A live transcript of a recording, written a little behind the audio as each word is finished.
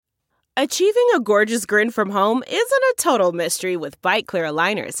Achieving a gorgeous grin from home isn't a total mystery with Byte Clear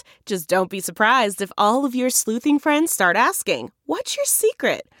aligners. Just don't be surprised if all of your sleuthing friends start asking, "What's your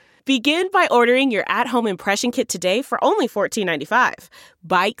secret?" Begin by ordering your at-home impression kit today for only $14.95.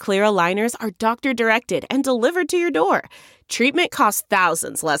 Byte Clear aligners are doctor-directed and delivered to your door. Treatment costs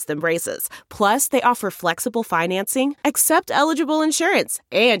thousands less than braces. Plus, they offer flexible financing, accept eligible insurance,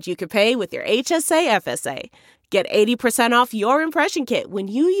 and you can pay with your HSA FSA. Get 80% off your impression kit when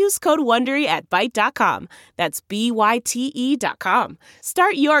you use code WONDERY at Byte.com. That's BYTE.com.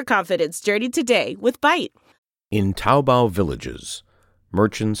 Start your confidence journey today with Byte. In Taobao villages,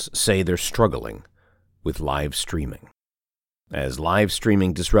 merchants say they're struggling with live streaming. As live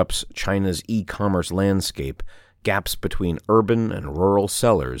streaming disrupts China's e-commerce landscape, gaps between urban and rural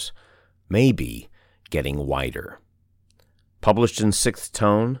sellers may be getting wider. Published in Sixth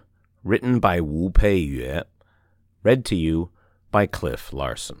Tone, written by Wu Peiyue, read to you by Cliff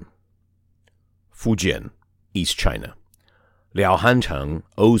Larson. Fujian, East China. Liao Hancheng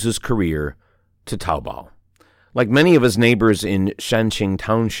owes his career to Taobao. Like many of his neighbors in Shanqing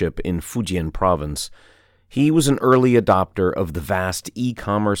Township in Fujian Province, he was an early adopter of the vast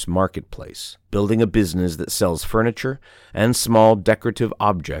e-commerce marketplace, building a business that sells furniture and small decorative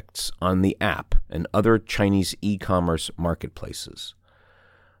objects on the app and other Chinese e-commerce marketplaces.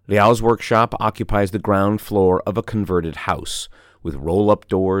 Liao's workshop occupies the ground floor of a converted house with roll-up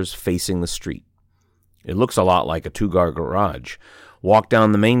doors facing the street. It looks a lot like a two-car garage. Walk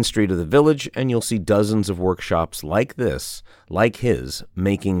down the main street of the village and you'll see dozens of workshops like this, like his,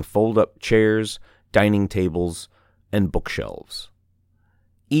 making fold-up chairs, dining tables, and bookshelves.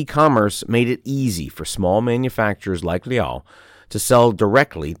 E-commerce made it easy for small manufacturers like Liao to sell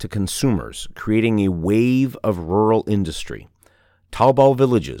directly to consumers, creating a wave of rural industry. Taobao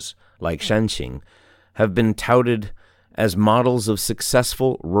villages, like Shanqing, have been touted as models of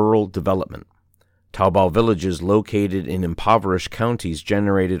successful rural development. Taobao villages located in impoverished counties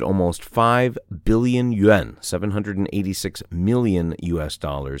generated almost 5 billion yuan, $786 million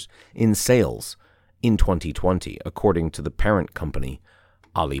in sales in 2020, according to the parent company,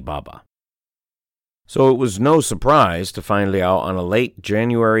 Alibaba. So it was no surprise to find Liao on a late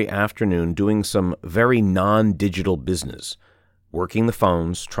January afternoon doing some very non-digital business, working the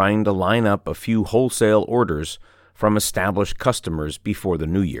phones, trying to line up a few wholesale orders from established customers before the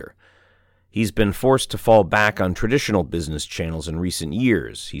new year. He's been forced to fall back on traditional business channels in recent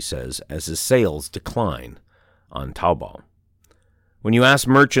years, he says, as his sales decline on Taobao. When you ask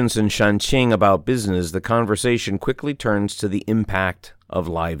merchants in Shanqing about business, the conversation quickly turns to the impact of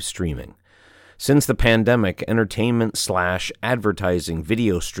live streaming. Since the pandemic, entertainment/advertising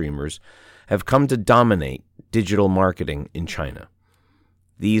video streamers have come to dominate digital marketing in China.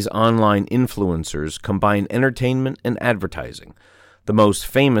 These online influencers combine entertainment and advertising. The most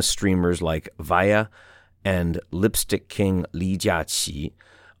famous streamers like Vaya and Lipstick King Li Jiaqi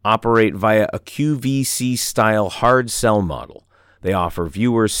operate via a QVC-style hard sell model. They offer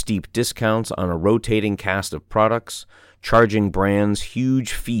viewers steep discounts on a rotating cast of products, charging brands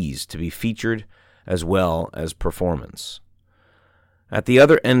huge fees to be featured as well as performance. At the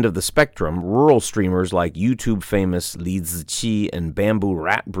other end of the spectrum, rural streamers like YouTube-famous Li Ziqi and bamboo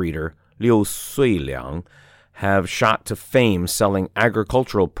rat breeder Liu Suiliang have shot to fame selling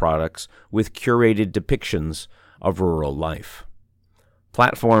agricultural products with curated depictions of rural life.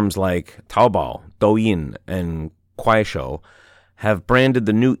 Platforms like Taobao, Douyin, and Kuaishou have branded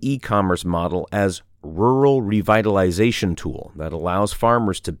the new e-commerce model as rural revitalization tool that allows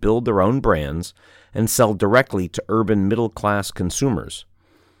farmers to build their own brands and sell directly to urban middle-class consumers.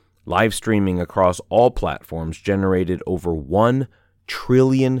 Live streaming across all platforms generated over 1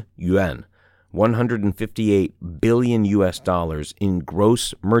 trillion yuan, $158 billion in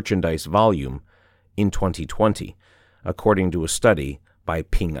gross merchandise volume in 2020, according to a study by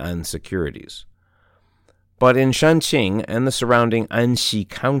Ping An Securities. But in Shanqing and the surrounding Anxi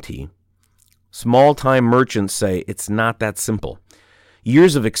County, small-time merchants say it's not that simple.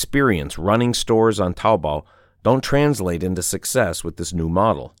 Years of experience running stores on Taobao don't translate into success with this new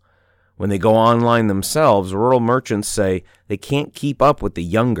model. When they go online themselves, rural merchants say they can't keep up with the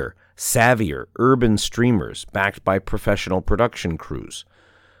younger, savvier, urban streamers backed by professional production crews.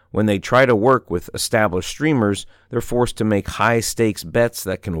 When they try to work with established streamers, they're forced to make high-stakes bets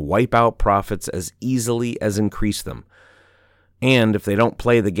that can wipe out profits as easily as increase them. And if they don't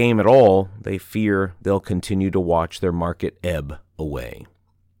play the game at all, they fear they'll continue to watch their market ebb away.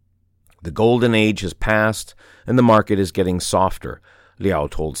 The golden age has passed, and the market is getting softer, Liao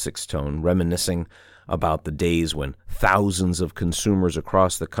told Sixth Tone, reminiscing about the days when thousands of consumers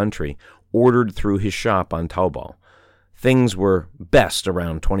across the country ordered through his shop on Taobao. Things were best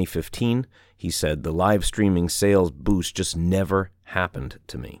around 2015. He said, the live streaming sales boost just never happened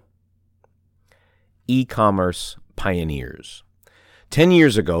to me. E-commerce pioneers. 10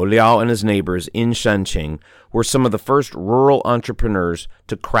 years ago, Liao and his neighbors in Shanqing were some of the first rural entrepreneurs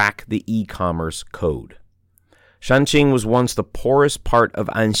to crack the e-commerce code. Shanqing was once the poorest part of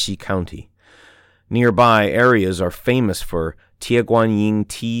Anxi County. Nearby areas are famous for Tieguanying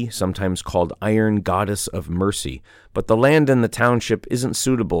tea, sometimes called Iron Goddess of Mercy, but the land in the township isn't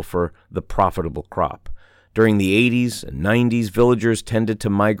suitable for the profitable crop. During the 80s and 90s, villagers tended to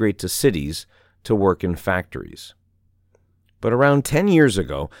migrate to cities to work in factories. But around 10 years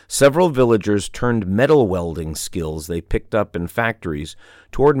ago, several villagers turned metal welding skills they picked up in factories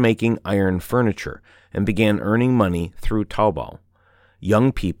toward making iron furniture and began earning money through Taobao.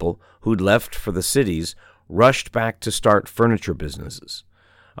 Young people who'd left for the cities rushed back to start furniture businesses.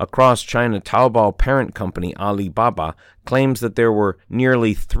 Across China, Taobao parent company Alibaba claims that there were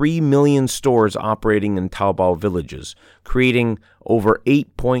nearly 3 million stores operating in Taobao villages, creating over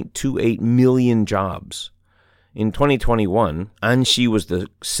 8.28 million jobs. In 2021, Anxi was the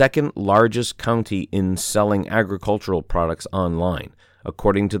second largest county in selling agricultural products online,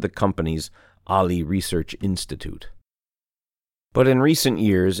 according to the company's Ali Research Institute. But in recent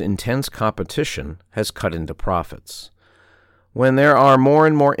years, intense competition has cut into profits. When there are more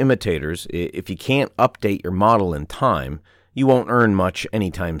and more imitators, if you can't update your model in time, you won't earn much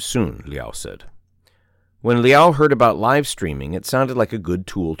anytime soon, Liao said. When Liao heard about live streaming, it sounded like a good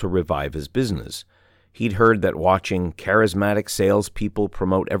tool to revive his business. He'd heard that watching charismatic salespeople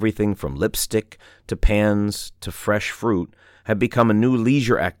promote everything from lipstick to pans to fresh fruit had become a new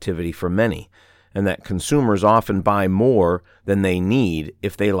leisure activity for many, and that consumers often buy more than they need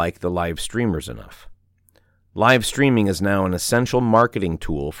if they like the live streamers enough. Live streaming is now an essential marketing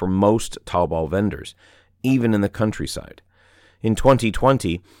tool for most Taobao vendors, even in the countryside. In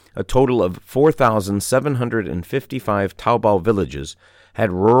 2020, a total of 4,755 Taobao villages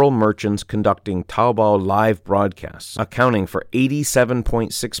had rural merchants conducting Taobao live broadcasts, accounting for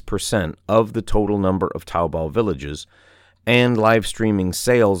 87.6% of the total number of Taobao villages, and live streaming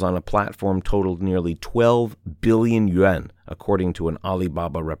sales on a platform totaled nearly 12 billion yuan, according to an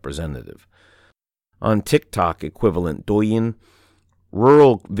Alibaba representative. On TikTok equivalent Douyin,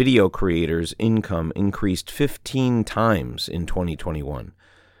 rural video creators' income increased 15 times in 2021.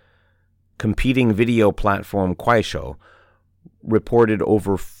 Competing video platform Kuaishou reported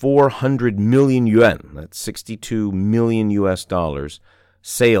over 400 million yuan, that's 62 million US dollars,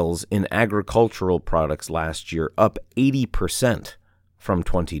 sales in agricultural products last year, up 80% from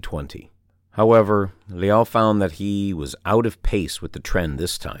 2020. However, Liao found that he was out of pace with the trend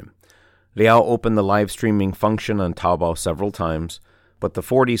this time. Liao opened the live streaming function on Taobao several times, but the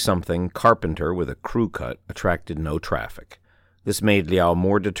 40-something carpenter with a crew cut attracted no traffic. This made Liao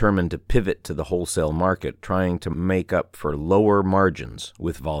more determined to pivot to the wholesale market, trying to make up for lower margins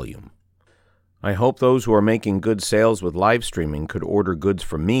with volume. I hope those who are making good sales with live streaming could order goods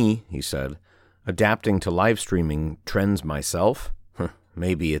from me, he said. Adapting to live streaming trends myself?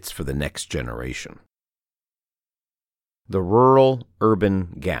 Maybe it's for the next generation. The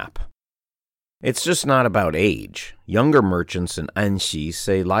rural-urban gap. It's just not about age. Younger merchants in Anxi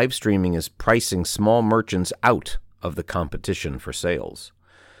say live streaming is pricing small merchants out of the competition for sales.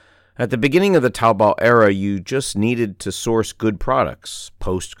 At the beginning of the Taobao era, you just needed to source good products,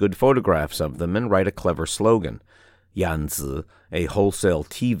 post good photographs of them, and write a clever slogan. Yanzi, a wholesale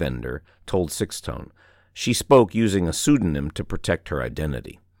tea vendor, told Sixtone. She spoke using a pseudonym to protect her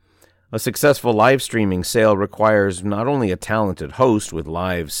identity. A successful live streaming sale requires not only a talented host with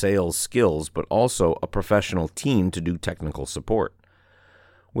live sales skills, but also a professional team to do technical support.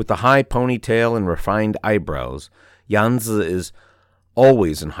 With the high ponytail and refined eyebrows, Yanzi is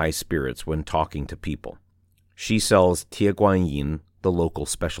always in high spirits when talking to people. She sells Tieguanyin, the local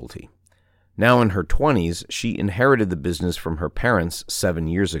specialty. Now in her 20s, she inherited the business from her parents 7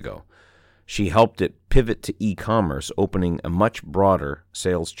 years ago. She helped it pivot to e-commerce, opening a much broader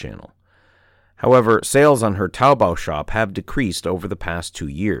sales channel. However, sales on her Taobao shop have decreased over the past 2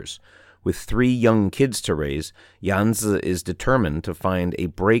 years. With 3 young kids to raise, Yanzi is determined to find a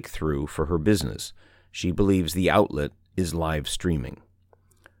breakthrough for her business. She believes the outlet is live streaming.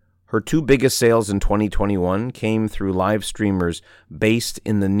 Her 2 biggest sales in 2021 came through live streamers based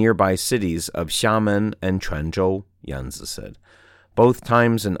in the nearby cities of Xiamen and Quanzhou, Yanzi said. Both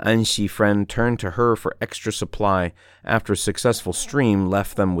times an Anxi friend turned to her for extra supply after a successful stream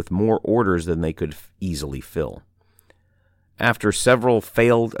left them with more orders than they could easily fill. After several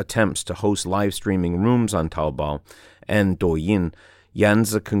failed attempts to host live streaming rooms on Taobao and Douyin,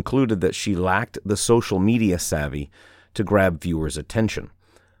 Yanzi concluded that she lacked the social media savvy to grab viewers' attention.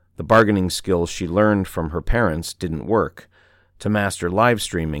 The bargaining skills she learned from her parents didn't work. To master live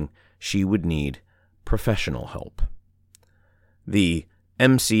streaming, she would need professional help. The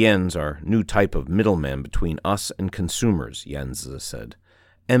MCNs are a new type of middleman between us and consumers, Yanzi said.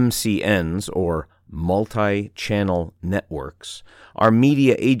 MCNs, or multi-channel networks, are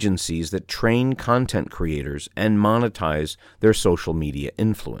media agencies that train content creators and monetize their social media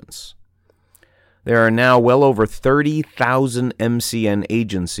influence. There are now well over 30,000 MCN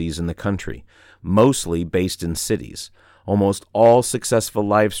agencies in the country, mostly based in cities. Almost all successful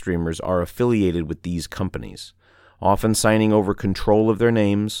live streamers are affiliated with these companies, often signing over control of their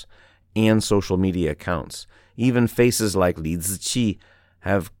names and social media accounts. Even faces like Li Ziqi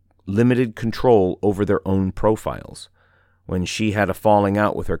have limited control over their own profiles. When she had a falling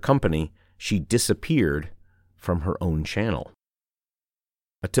out with her company, she disappeared from her own channel.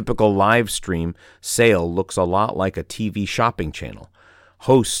 A typical live stream sale looks a lot like a TV shopping channel.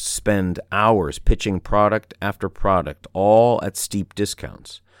 Hosts spend hours pitching product after product, all at steep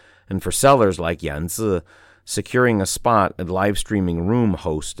discounts. And for sellers like Yanzi, securing a spot at live streaming room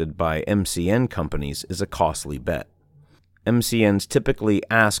hosted by MCN companies is a costly bet. MCNs typically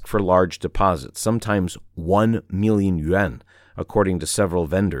ask for large deposits, sometimes 1 million yuan, according to several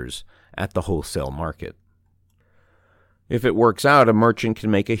vendors at the wholesale market. If it works out, a merchant can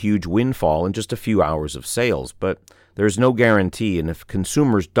make a huge windfall in just a few hours of sales, but there's no guarantee, and if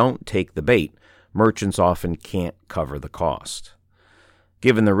consumers don't take the bait, merchants often can't cover the cost.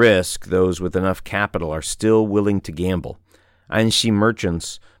 Given the risk, those with enough capital are still willing to gamble. Anxi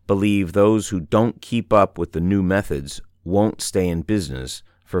merchants believe those who don't keep up with the new methods won't stay in business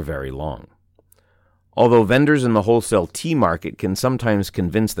for very long. Although vendors in the wholesale tea market can sometimes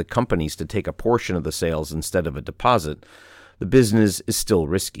convince the companies to take a portion of the sales instead of a deposit, the business is still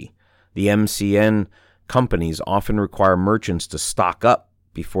risky. The MCN companies often require merchants to stock up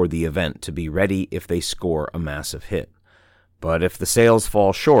before the event to be ready if they score a massive hit. But if the sales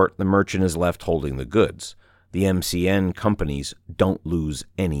fall short, the merchant is left holding the goods. The MCN companies don't lose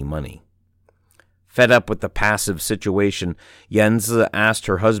any money. Fed up with the passive situation, Yanzi asked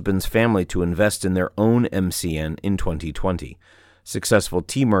her husband's family to invest in their own MCN in 2020. Successful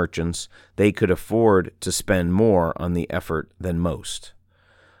tea merchants, they could afford to spend more on the effort than most.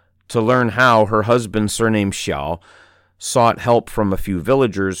 To learn how, her husband, surnamed Xiao, sought help from a few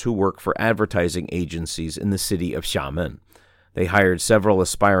villagers who work for advertising agencies in the city of Xiamen. They hired several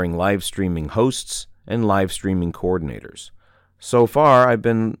aspiring live streaming hosts and live streaming coordinators. So far, I've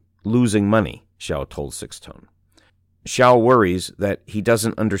been losing money, Xiao told Sixth Tone. Xiao worries that he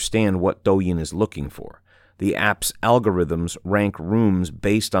doesn't understand what Douyin is looking for. The app's algorithms rank rooms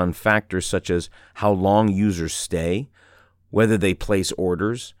based on factors such as how long users stay, whether they place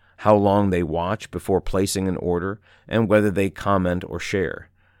orders, how long they watch before placing an order, and whether they comment or share.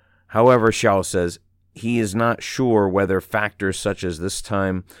 However, Xiao says he is not sure whether factors such as this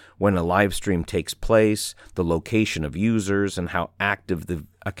time when a live stream takes place, the location of users, and how active the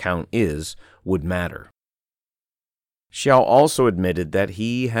account is would matter. Xiao also admitted that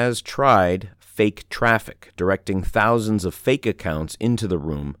he has tried fake traffic, directing thousands of fake accounts into the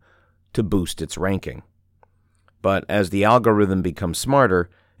room to boost its ranking. But as the algorithm becomes smarter,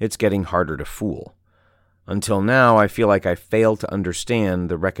 it's getting harder to fool. Until now, I feel like I fail to understand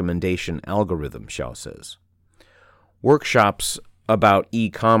the recommendation algorithm, Xiao says. Workshops about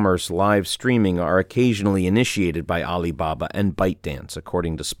e-commerce live streaming are occasionally initiated by Alibaba and ByteDance,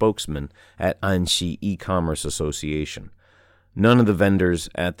 according to spokesman at Anxi E-Commerce Association. None of the vendors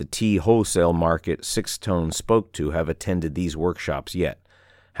at the tea wholesale market Sixth Tone spoke to have attended these workshops yet.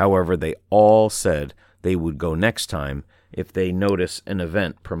 However, they all said they would go next time if they notice an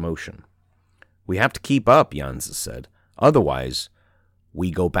event promotion. We have to keep up, Yanzi said. Otherwise,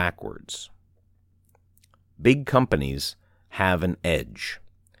 we go backwards. Big companies have an edge.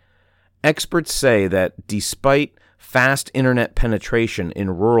 Experts say that despite fast internet penetration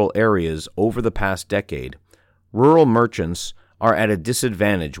in rural areas over the past decade, rural merchants are at a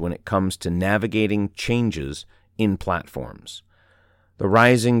disadvantage when it comes to navigating changes in platforms. The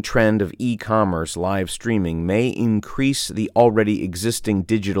rising trend of e-commerce live streaming may increase the already existing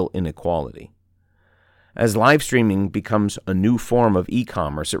digital inequality. As live streaming becomes a new form of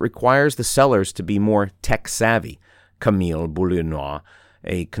e-commerce, it requires the sellers to be more tech-savvy. Camille Boulinois,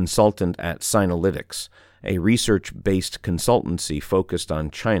 a consultant at Synalytics, a research-based consultancy focused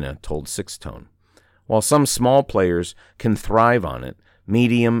on China, told Sixth Tone. While some small players can thrive on it,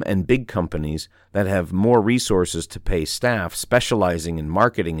 medium and big companies that have more resources to pay staff specializing in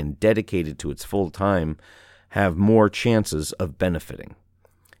marketing and dedicated to its full time have more chances of benefiting.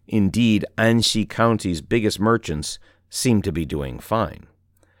 Indeed, Anxi County's biggest merchants seem to be doing fine.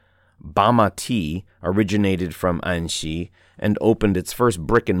 Bama Tea originated from Anxi and opened its first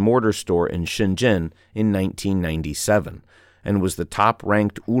brick-and-mortar store in Shenzhen in 1997 and was the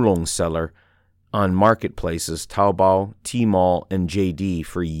top-ranked oolong seller on marketplaces Taobao, Tmall, and JD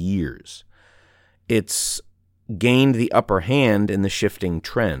for years. It's gained the upper hand in the shifting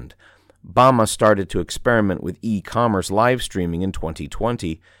trend. Bama started to experiment with e-commerce live streaming in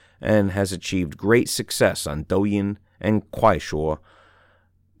 2020 and has achieved great success on Douyin and Kuaishou,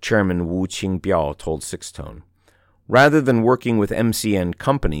 Chairman Wu Qingbiao told Sixtone. Rather than working with MCN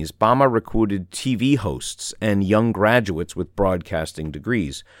companies, Bama recruited TV hosts and young graduates with broadcasting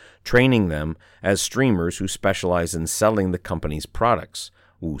degrees, training them as streamers who specialize in selling the company's products,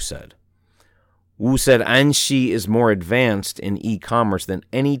 Wu said. Wu said Anxi is more advanced in e-commerce than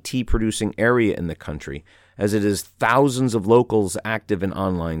any tea-producing area in the country, as it is thousands of locals active in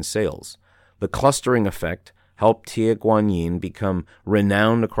online sales. The clustering effect helped Tie Guanyin become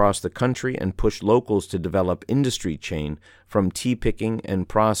renowned across the country and push locals to develop industry chain from tea picking and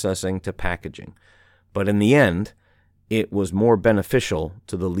processing to packaging. But in the end, it was more beneficial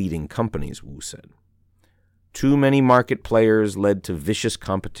to the leading companies, Wu said. Too many market players led to vicious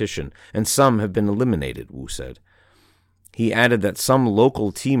competition, and some have been eliminated, Wu said. He added that some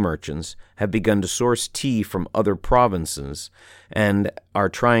local tea merchants have begun to source tea from other provinces and are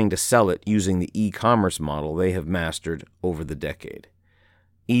trying to sell it using the e-commerce model they have mastered over the decade.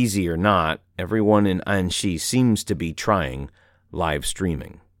 Easy or not, everyone in Anxi seems to be trying live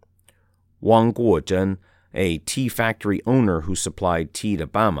streaming. Wang Guozhen, a tea factory owner who supplied tea to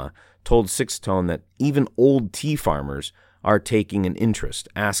Bama, told Sixtone that even old tea farmers are taking an interest,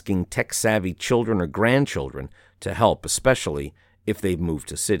 asking tech-savvy children or grandchildren to help, especially if they've moved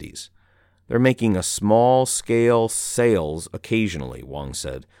to cities. They're making a small-scale sales occasionally, Wang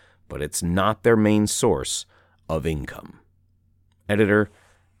said, but it's not their main source of income. Editor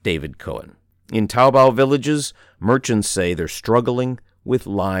David Cohen. In Taobao villages, merchants say they're struggling with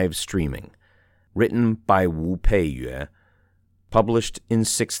live streaming. Written by Wu Peiyue. Published in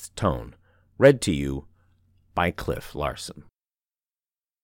Sixth Tone. Read to you by Cliff Larson.